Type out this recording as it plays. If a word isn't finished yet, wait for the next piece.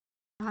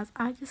Guys,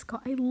 I just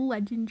got a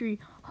legendary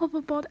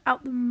hoverboard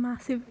out the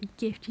massive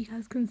gift. You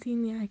guys can see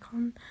in the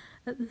icon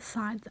at the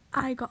side that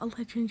I got a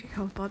legendary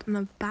hoverboard, and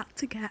I'm about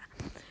to get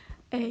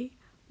a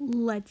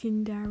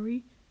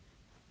legendary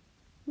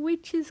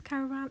witch's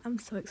caravan. I'm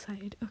so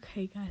excited.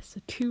 Okay guys,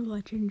 so 2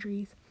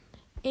 legendaries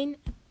in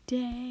a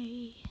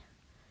day.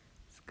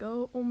 Let's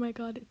go. Oh my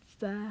god, it's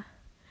there.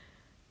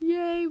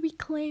 Yay, we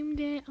claimed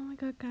it. Oh my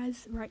god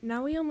guys, right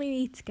now we only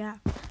need to get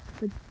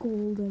the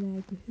golden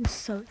egg. This is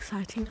so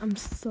exciting. I'm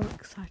so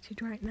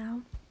excited right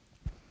now.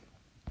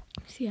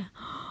 So yeah.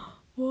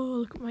 Whoa,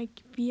 look at my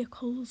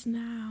vehicles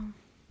now.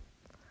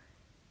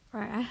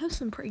 Right, I have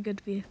some pretty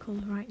good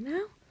vehicles right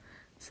now.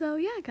 So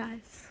yeah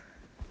guys.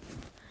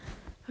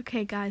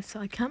 Okay guys, so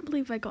I can't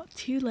believe I got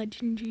 2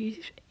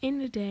 legendaries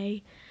in a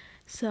day.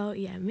 So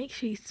yeah, make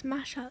sure you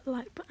smash that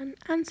like button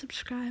and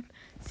subscribe.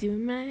 See you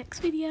in my next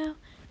video.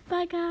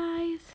 Bye guys.